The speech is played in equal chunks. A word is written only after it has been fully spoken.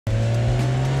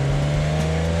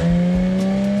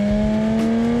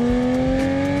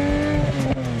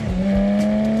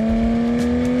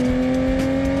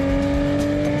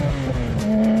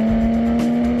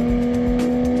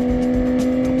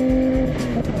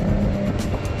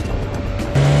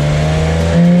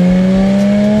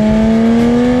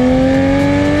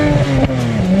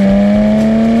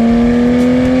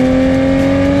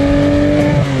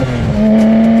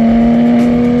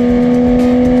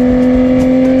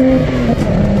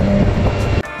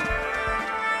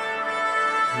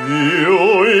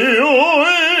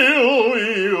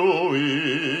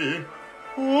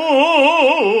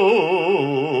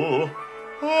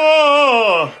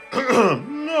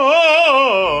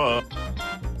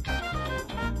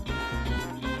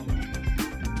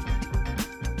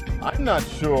I'm not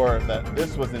sure that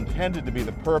this was intended to be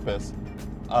the purpose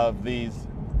of these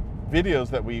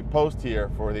videos that we post here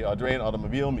for the Audrain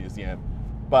Automobile Museum,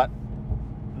 but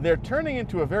they're turning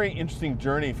into a very interesting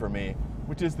journey for me,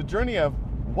 which is the journey of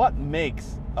what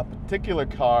makes a particular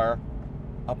car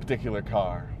a particular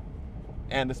car.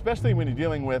 And especially when you're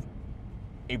dealing with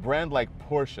a brand like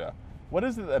Porsche. What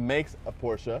is it that makes a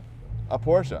Porsche a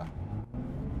Porsche?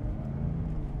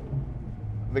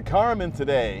 The car I'm in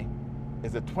today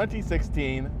is a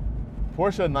 2016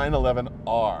 Porsche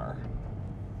 911R.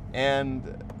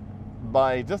 And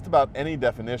by just about any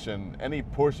definition, any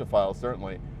Porsche file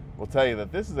certainly will tell you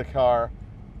that this is a car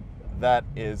that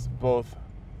is both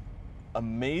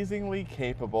amazingly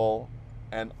capable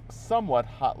and somewhat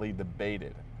hotly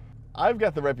debated. I've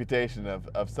got the reputation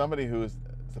of somebody who's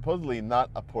supposedly not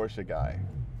a Porsche guy.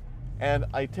 And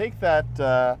I take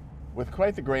that with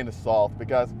quite the grain of salt,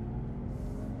 because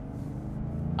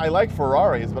I like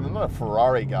Ferraris, but I'm not a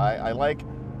Ferrari guy. I like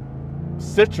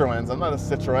Citroens, I'm not a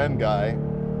Citroen guy.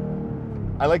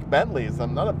 I like Bentleys,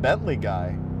 I'm not a Bentley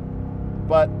guy.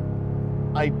 But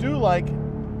I do like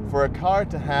for a car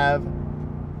to have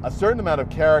a certain amount of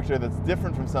character that's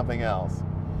different from something else.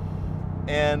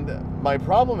 And my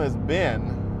problem has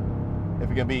been,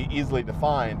 if it can be easily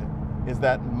defined, is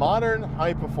that modern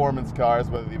high-performance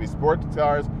cars, whether they be sports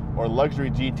cars or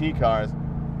luxury GT cars,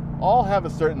 all have a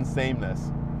certain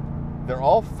sameness. They're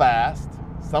all fast,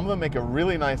 some of them make a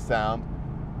really nice sound,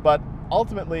 but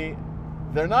ultimately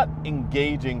they're not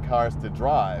engaging cars to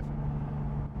drive.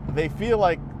 They feel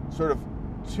like sort of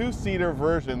two-seater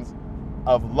versions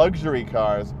of luxury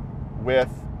cars with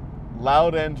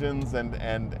loud engines and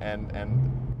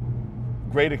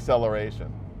great acceleration.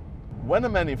 When a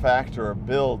manufacturer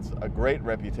builds a great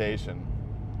reputation,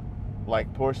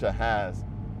 like Porsche has,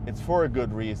 it's for a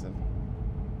good reason.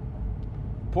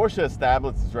 Porsche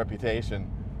established its reputation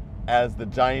as the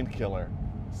giant killer,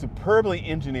 superbly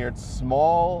engineered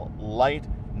small, light,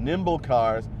 nimble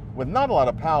cars with not a lot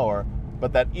of power,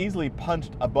 but that easily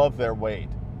punched above their weight.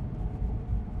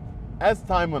 As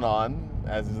time went on,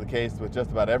 as is the case with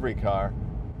just about every car,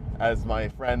 as my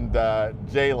friend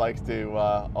Jay likes to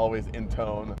always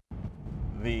intone,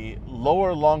 the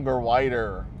lower, longer,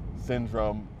 wider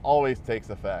syndrome always takes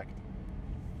effect.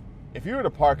 If you were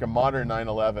to park a modern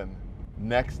 911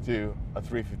 next to a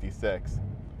 356,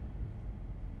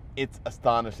 it's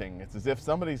astonishing. It's as if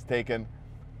somebody's taken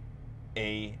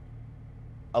a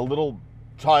little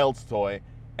child's toy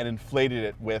and inflated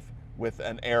it with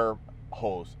an air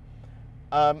hose.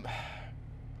 I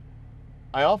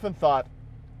often thought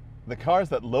the cars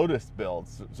that Lotus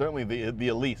builds, certainly the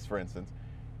Elise for instance,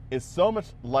 is so much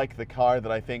like the car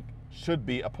that I think should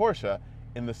be a Porsche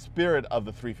in the spirit of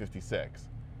the 356.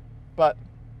 But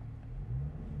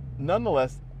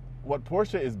nonetheless, what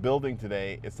Porsche is building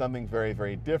today is something very,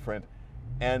 very different,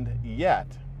 and yet,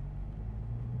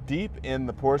 deep in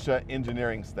the Porsche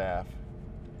engineering staff,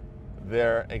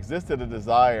 there existed a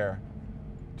desire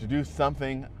to do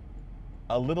something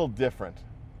a little different,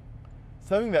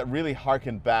 something that really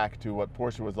harkened back to what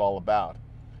Porsche was all about.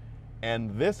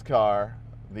 And this car,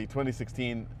 the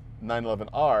 2016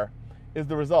 911R, is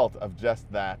the result of just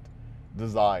that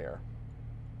desire.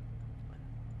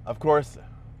 Of course,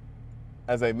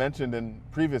 as I mentioned in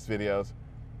previous videos,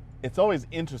 it's always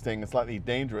interesting and slightly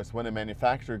dangerous when a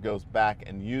manufacturer goes back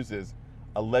and uses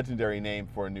a legendary name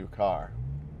for a new car.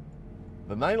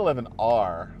 The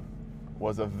 911R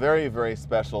was a very, very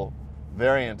special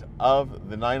variant of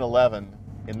the 911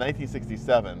 in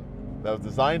 1967 that was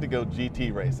designed to go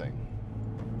GT racing.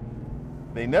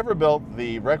 They never built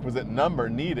the requisite number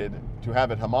needed to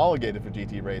have it homologated for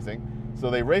GT racing, so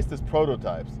they raced as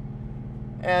prototypes.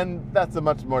 And that's a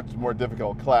much more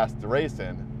difficult class to race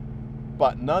in.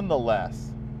 But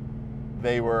nonetheless,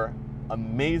 they were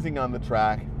amazing on the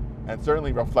track and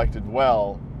certainly reflected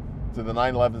well to the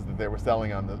 911s that they were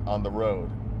selling on the road.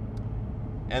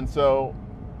 And so,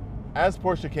 as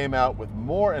Porsche came out with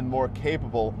more and more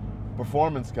capable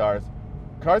performance cars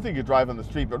that you could drive on the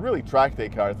street, but really track day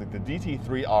cars like the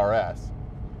GT3 RS,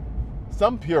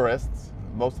 some purists,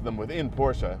 most of them within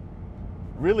Porsche,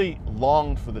 really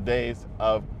longed for the days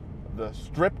of the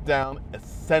stripped down,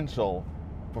 essential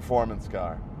performance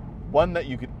car. One that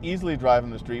you could easily drive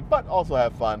on the street, but also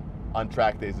have fun on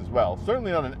track days as well.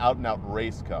 Certainly not an out-and-out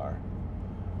race car.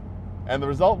 And the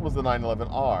result was the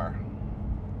 911R.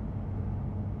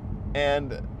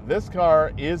 And this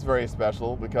car is very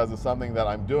special because of something that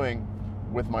I'm doing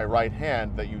with my right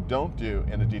hand that you don't do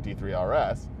in a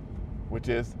GT3 RS, which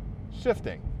is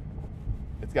shifting.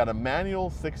 It's got a manual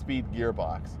 6-speed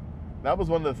gearbox. That was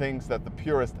one of the things that the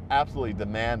purists absolutely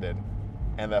demanded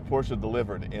and that Porsche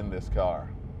delivered in this car.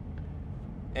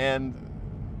 And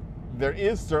there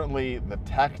is certainly the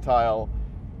tactile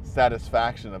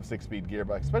satisfaction of 6-speed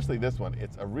gearbox, especially this one.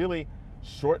 It's a really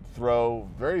short throw,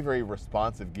 very, very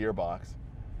responsive gearbox.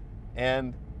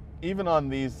 And even on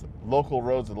these local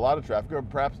roads with a lot of traffic, or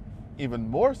perhaps even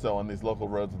more so on these local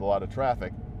roads with a lot of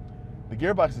traffic, the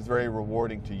gearbox is very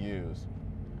rewarding to use.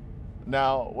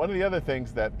 Now, one of the other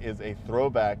things that is a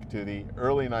throwback to the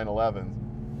early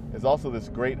 911s is also this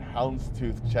great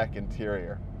houndstooth check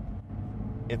interior.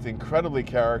 It's incredibly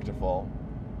characterful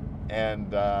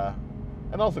and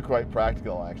also quite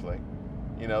practical, actually.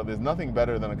 You know, there's nothing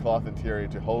better than a cloth interior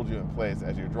to hold you in place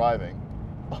as you're driving,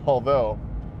 although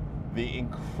the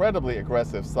incredibly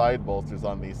aggressive side bolsters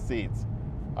on these seats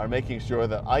are making sure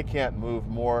that I can't move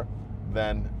more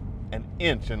than an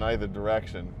inch in either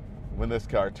direction when this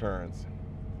car turns.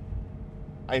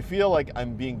 I feel like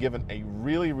I'm being given a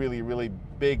really, really, really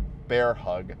big bear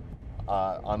hug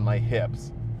on my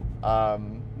hips.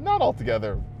 Not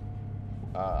altogether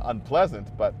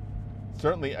unpleasant, but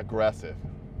certainly aggressive.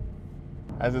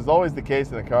 As is always the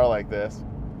case in a car like this,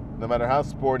 no matter how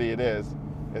sporty it is,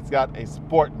 it's got a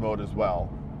sport mode as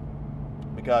well.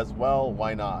 Because, well,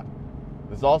 why not?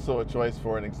 There's also a choice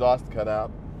for an exhaust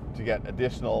cutout to get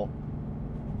additional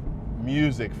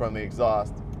music from the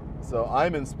exhaust. So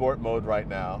I'm in sport mode right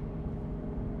now,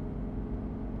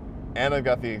 and I've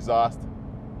got the exhaust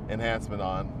enhancement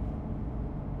on.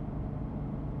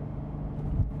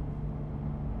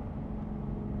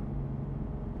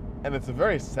 And it's a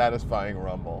very satisfying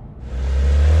rumble.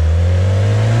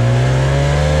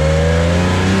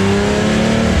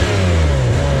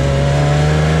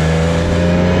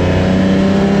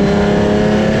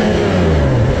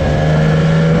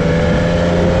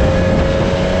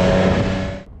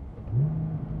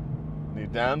 You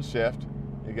downshift,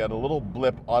 you get a little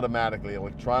blip automatically,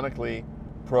 electronically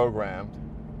programmed,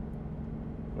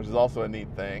 which is also a neat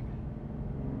thing.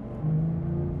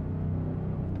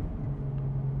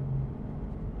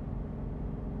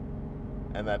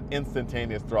 And that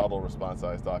instantaneous throttle response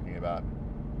I was talking about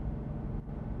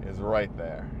is right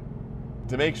there.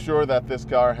 To make sure that this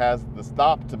car has the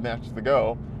stop to match the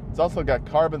go, it's also got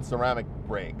carbon ceramic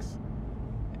brakes.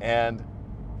 And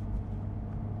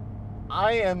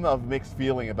I am of mixed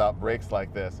feeling about brakes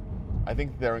like this. I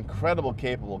think they're incredibly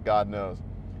capable, God knows.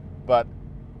 But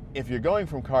if you're going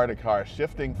from car to car,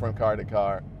 shifting from car to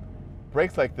car,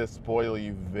 brakes like this spoil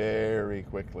you very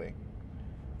quickly.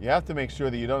 You have to make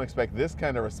sure that you don't expect this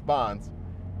kind of response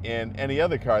in any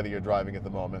other car that you're driving at the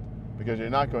moment, because you're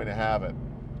not going to have it.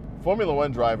 Formula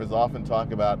One drivers often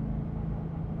talk about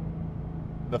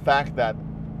the fact that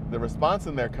the response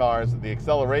in their cars, the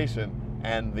acceleration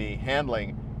and the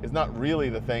handling, is not really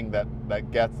the thing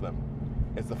that gets them.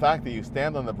 It's the fact that you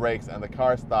stand on the brakes and the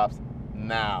car stops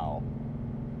now.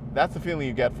 That's the feeling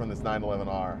you get from this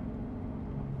 911R.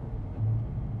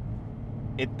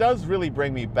 It does really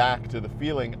bring me back to the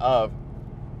feeling of,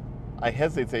 I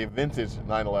hesitate to say vintage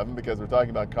 911 because we're talking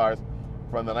about cars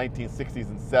from the 1960s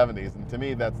and 70s, and to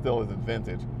me that still isn't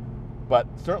vintage, but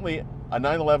certainly a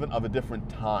 911 of a different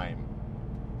time.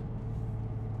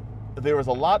 There was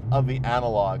a lot of the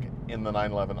analog in the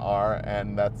 911R,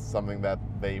 and that's something that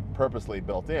they purposely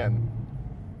built in.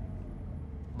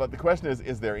 But the question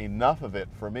is there enough of it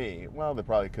for me? Well, there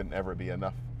probably couldn't ever be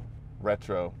enough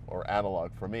retro or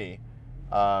analog for me,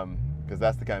 because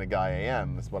that's the kind of guy I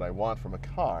am. That's what I want from a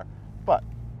car. But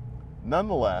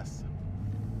nonetheless,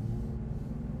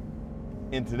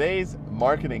 in today's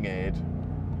marketing age,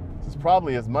 this is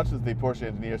probably as much as the Porsche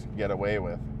engineers can get away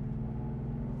with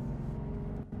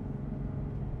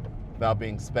without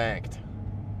being spanked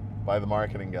by the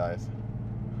marketing guys.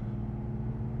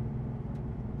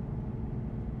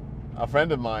 A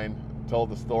friend of mine told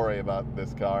the story about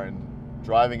this car and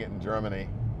driving it in Germany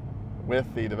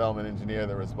with the development engineer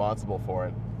that's responsible for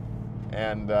it,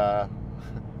 and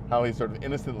how he sort of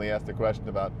innocently asked a question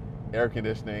about air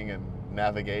conditioning and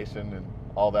navigation and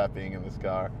all that being in this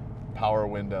car, power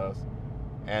windows,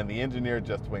 and the engineer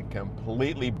just went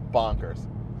completely bonkers.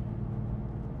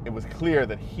 It was clear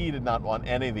that he did not want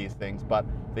any of these things, but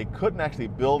they couldn't actually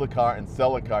build a car and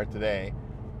sell a car today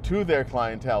to their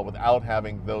clientele without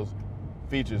having those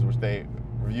features which they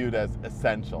viewed as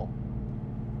essential.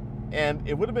 And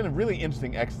it would have been a really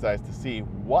interesting exercise to see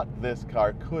what this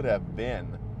car could have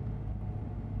been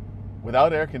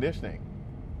without air conditioning,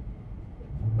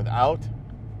 without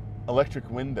electric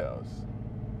windows.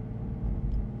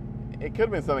 It could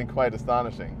have been something quite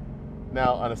astonishing.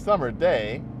 Now, on a summer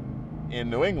day in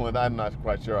New England, I'm not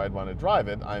quite sure I'd want to drive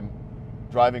it. I'm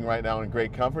driving right now in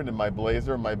great comfort in my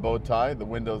blazer, my bow tie, the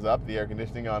windows up, the air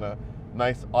conditioning on a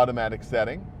nice automatic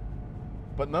setting.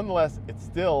 But nonetheless, it's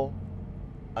still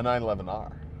a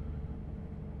 911R.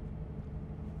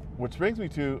 Which brings me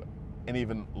to an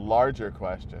even larger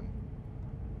question.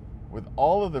 With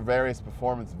all of the various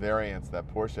performance variants that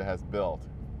Porsche has built,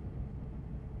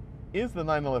 is the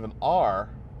 911R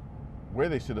where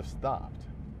they should have stopped?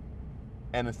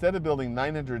 And instead of building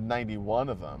 991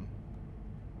 of them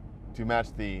to match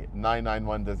the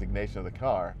 991 designation of the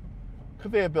car,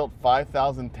 could they have built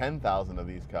 5,000, 10,000 of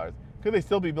these cars? Could they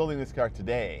still be building this car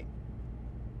today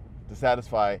to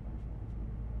satisfy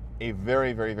a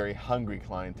very, very, very hungry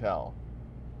clientele?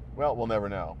 Well, we'll never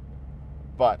know.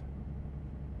 But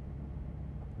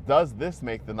does this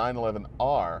make the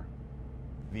 911R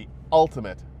the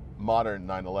ultimate modern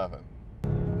 911?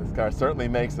 This car certainly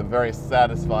makes a very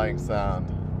satisfying sound,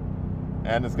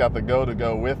 and it's got the go to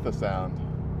go with the sound.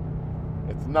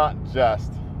 It's not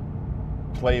just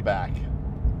playback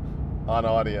on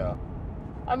audio.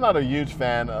 I'm not a huge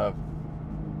fan of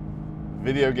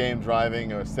video game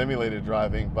driving or simulated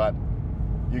driving, but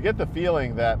you get the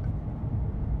feeling that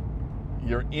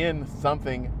you're in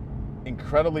something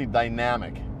incredibly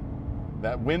dynamic.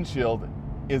 That windshield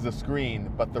is a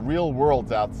screen, but the real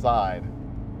world's outside.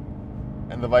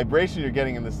 And the vibration you're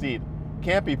getting in the seat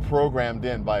can't be programmed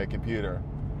in by a computer.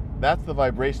 That's the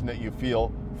vibration that you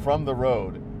feel from the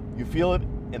road. You feel it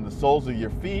in the soles of your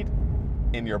feet,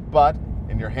 in your butt,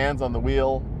 in your hands on the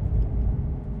wheel.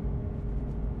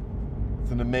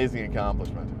 It's an amazing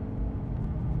accomplishment.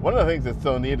 One of the things that's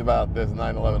so neat about this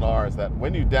 911R is that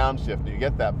when you downshift, you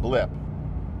get that blip.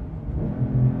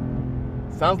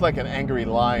 It sounds like an angry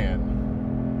lion.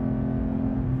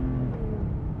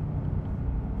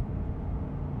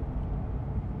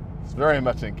 It's very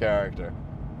much in character.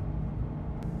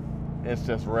 It's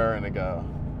just raring to go.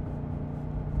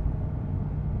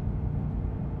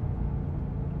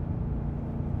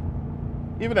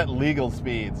 Even at legal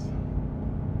speeds,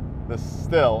 this is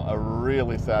still a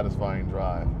really satisfying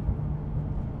drive.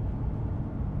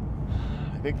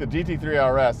 I think the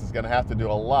GT3 RS is going to have to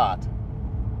do a lot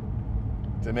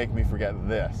to make me forget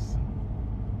this.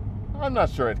 I'm not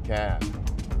sure it can.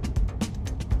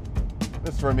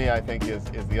 This, for me, I think is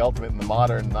the ultimate in the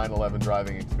modern 911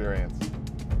 driving experience.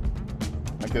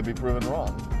 I could be proven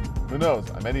wrong. Who knows?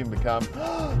 I might even become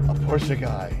a Porsche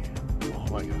guy.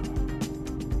 Oh my God.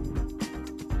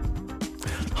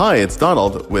 Hi, it's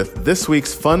Donald with this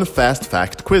week's Fun Fast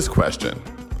Fact quiz question.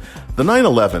 The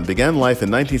 911 began life in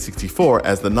 1964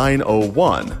 as the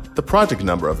 901, the project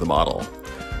number of the model.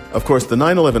 Of course, the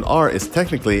 911R is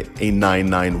technically a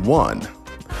 991.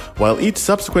 While each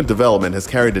subsequent development has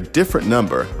carried a different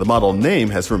number, the model name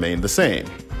has remained the same.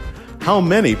 How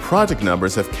many project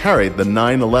numbers have carried the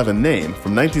 911 name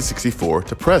from 1964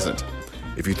 to present?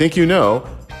 If you think you know,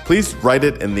 please write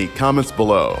it in the comments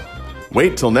below.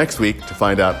 Wait till next week to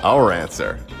find out our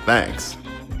answer. Thanks.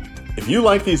 If you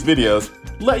like these videos,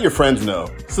 let your friends know.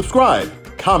 Subscribe,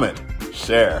 comment,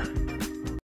 share.